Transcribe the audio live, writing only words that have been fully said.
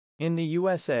In the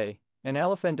USA, an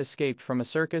elephant escaped from a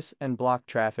circus and blocked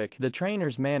traffic. The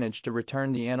trainers managed to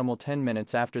return the animal 10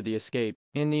 minutes after the escape.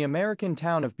 In the American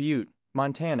town of Butte,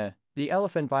 Montana, the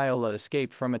elephant Viola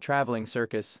escaped from a traveling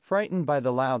circus. Frightened by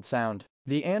the loud sound,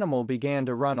 the animal began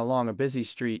to run along a busy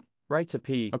street, writes a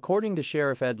P. According to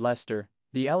Sheriff Ed Lester,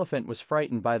 the elephant was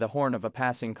frightened by the horn of a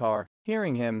passing car.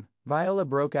 Hearing him, Viola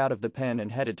broke out of the pen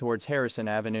and headed towards Harrison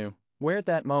Avenue, where at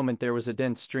that moment there was a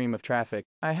dense stream of traffic.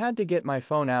 I had to get my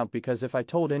phone out because if I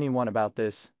told anyone about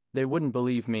this, they wouldn't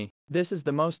believe me. This is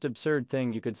the most absurd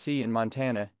thing you could see in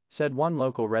Montana, said one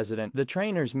local resident. The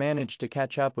trainers managed to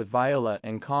catch up with Viola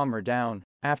and calm her down.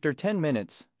 After 10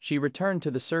 minutes, she returned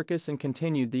to the circus and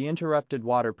continued the interrupted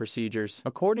water procedures.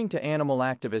 According to animal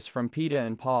activists from PETA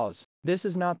and PAWS, this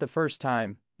is not the first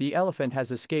time the elephant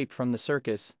has escaped from the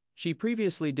circus. She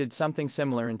previously did something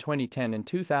similar in 2010 and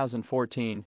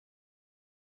 2014.